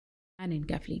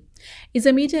Anencephaly is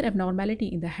a major abnormality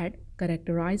in the head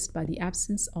characterized by the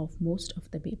absence of most of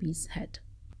the baby's head.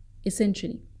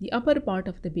 Essentially, the upper part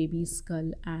of the baby's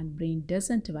skull and brain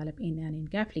doesn't develop in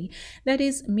anencephaly, that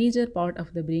is, major part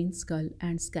of the brain, skull,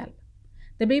 and scalp.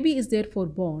 The baby is therefore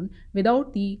born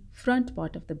without the front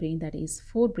part of the brain, that is,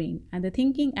 forebrain, and the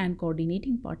thinking and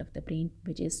coordinating part of the brain,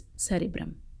 which is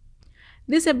cerebrum.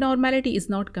 This abnormality is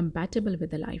not compatible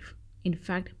with the life. In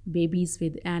fact, babies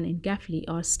with anencephaly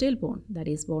are stillborn, that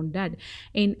is, born dead,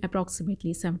 in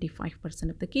approximately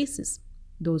 75% of the cases.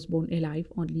 Those born alive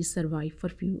only survive for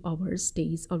few hours,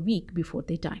 days, or weeks before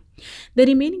they die. The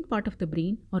remaining part of the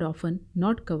brain are often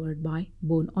not covered by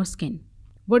bone or skin.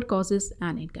 What causes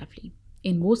anencephaly?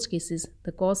 In most cases,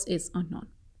 the cause is unknown.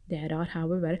 There are,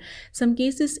 however, some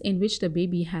cases in which the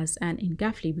baby has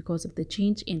anencephaly because of the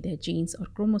change in their genes or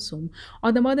chromosome,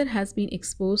 or the mother has been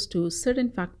exposed to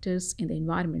certain factors in the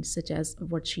environment, such as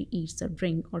what she eats or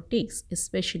drinks or takes,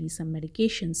 especially some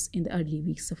medications in the early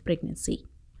weeks of pregnancy.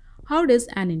 How does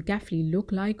anencephaly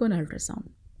look like on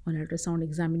ultrasound? On ultrasound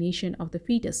examination of the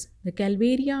fetus, the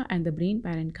calvaria and the brain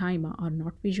parenchyma are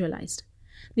not visualized.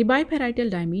 The biparietal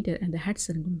diameter and the head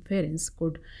circumference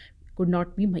could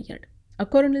not be measured. A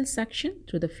coronal section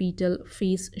through the fetal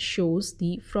face shows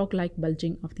the frog-like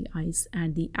bulging of the eyes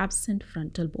and the absent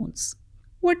frontal bones.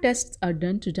 What tests are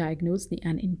done to diagnose the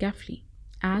anencephaly?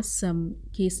 As some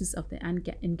cases of the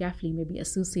anencephaly may be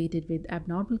associated with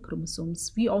abnormal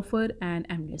chromosomes, we offer an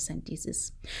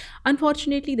amniocentesis.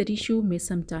 Unfortunately, the tissue may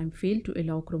sometimes fail to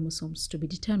allow chromosomes to be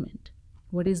determined.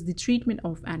 What is the treatment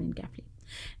of anencephaly?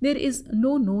 There is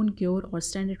no known cure or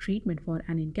standard treatment for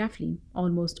anencephaly.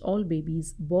 Almost all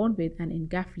babies born with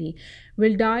anencephaly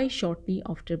will die shortly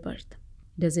after birth.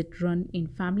 Does it run in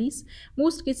families?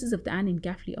 Most cases of the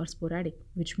anencephaly are sporadic,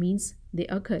 which means they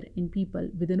occur in people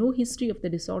with no history of the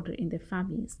disorder in their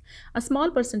families. A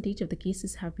small percentage of the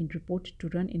cases have been reported to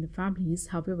run in the families.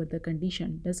 However, the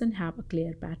condition doesn't have a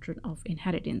clear pattern of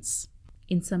inheritance.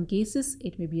 In some cases,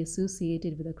 it may be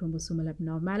associated with a chromosomal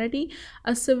abnormality,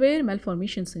 a severe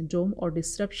malformation syndrome, or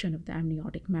disruption of the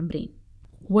amniotic membrane.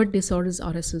 What disorders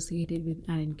are associated with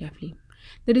anencephaly?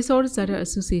 The disorders that are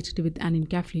associated with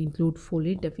anencephaly include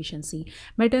folate deficiency,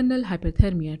 maternal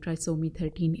hyperthermia, trisomy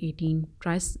 13-18,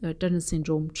 Turner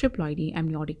syndrome, triploidy,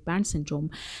 amniotic band syndrome,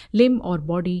 limb or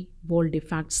body wall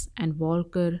defects, and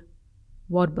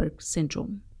Walker-Warburg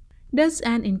syndrome. Does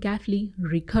anencephaly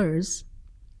recurs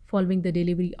following the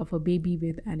delivery of a baby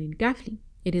with anencephaly?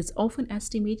 It is often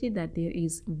estimated that there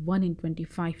is 1 in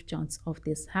 25 chance of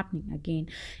this happening again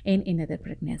in another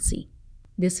pregnancy.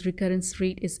 This recurrence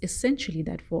rate is essentially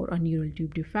that for a neural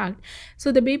tube defect,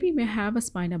 so the baby may have a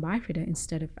spina bifida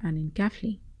instead of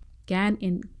anencephaly. Can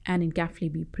anencephaly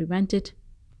be prevented?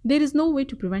 There is no way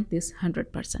to prevent this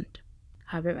 100%.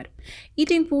 However,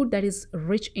 eating food that is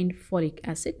rich in folic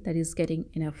acid, that is getting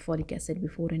enough folic acid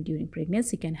before and during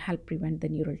pregnancy, can help prevent the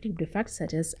neural tube defects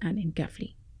such as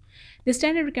anencephaly. The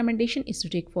standard recommendation is to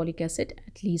take folic acid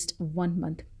at least 1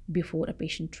 month before a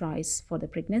patient tries for the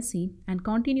pregnancy and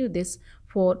continue this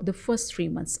for the first 3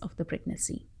 months of the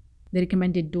pregnancy. The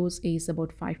recommended dose is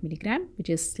about 5 mg, which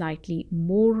is slightly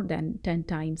more than 10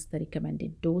 times the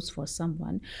recommended dose for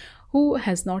someone who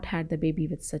has not had the baby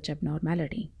with such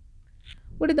abnormality.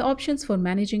 What are the options for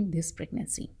managing this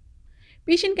pregnancy?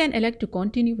 Patient can elect to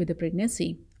continue with the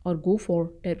pregnancy or go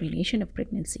for termination of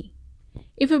pregnancy.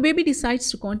 If a baby decides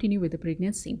to continue with the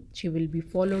pregnancy, she will be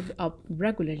followed up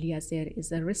regularly as there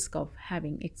is a risk of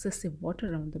having excessive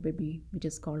water around the baby, which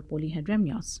is called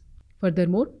polyhydramnios.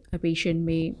 Furthermore, a patient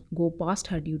may go past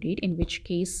her due date, in which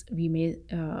case we may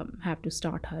have to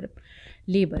start her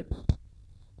labor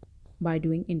by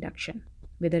doing induction,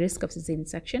 with the risk of cesarean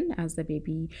section as the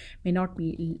baby may not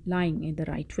be lying in the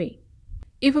right way.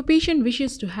 If a patient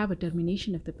wishes to have a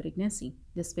termination of the pregnancy,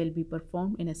 this will be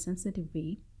performed in a sensitive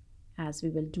way as we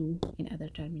will do in other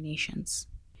terminations.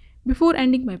 Before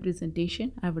ending my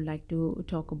presentation, I would like to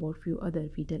talk about a few other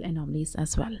fetal anomalies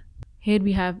as well. Here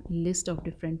we have a list of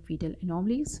different fetal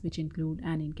anomalies which include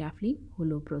anencephaly,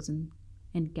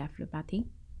 holoprosencephalopathy,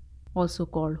 also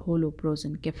called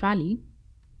holoprosencephaly,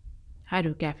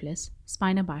 hydrocephalus,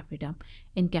 spina bifida,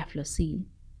 encephalocele,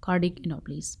 cardiac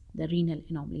anomalies, the renal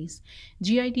anomalies,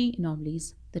 GIT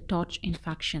anomalies, the torch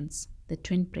infections. The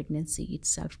twin pregnancy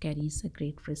itself carries a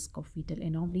great risk of fetal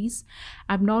anomalies,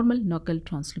 abnormal knuckle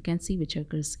translucency, which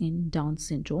occurs in Down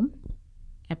syndrome,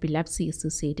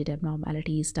 epilepsy-associated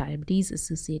abnormalities,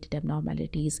 diabetes-associated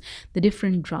abnormalities, the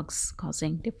different drugs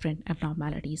causing different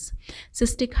abnormalities,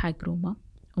 cystic hygroma,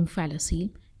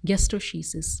 omphalocele,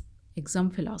 gastroschisis,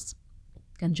 exomphalos,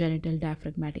 congenital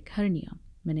diaphragmatic hernia,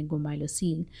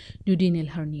 meningomyelocele, duodenal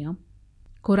hernia,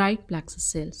 choroid plexus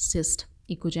cell cyst,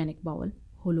 echogenic bowel,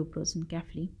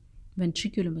 holoprosencephaly,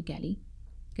 ventriculomegaly,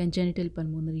 congenital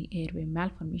pulmonary airway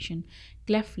malformation,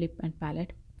 cleft lip and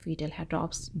palate, fetal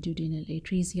hydrops, duodenal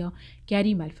atresia,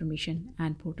 carry malformation,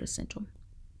 and Porter syndrome.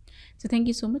 So thank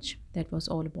you so much. That was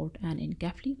all about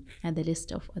anencephaly and the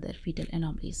list of other fetal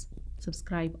anomalies.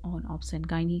 Subscribe on Obs and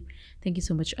Gynae. Thank you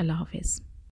so much. Allah Hafiz.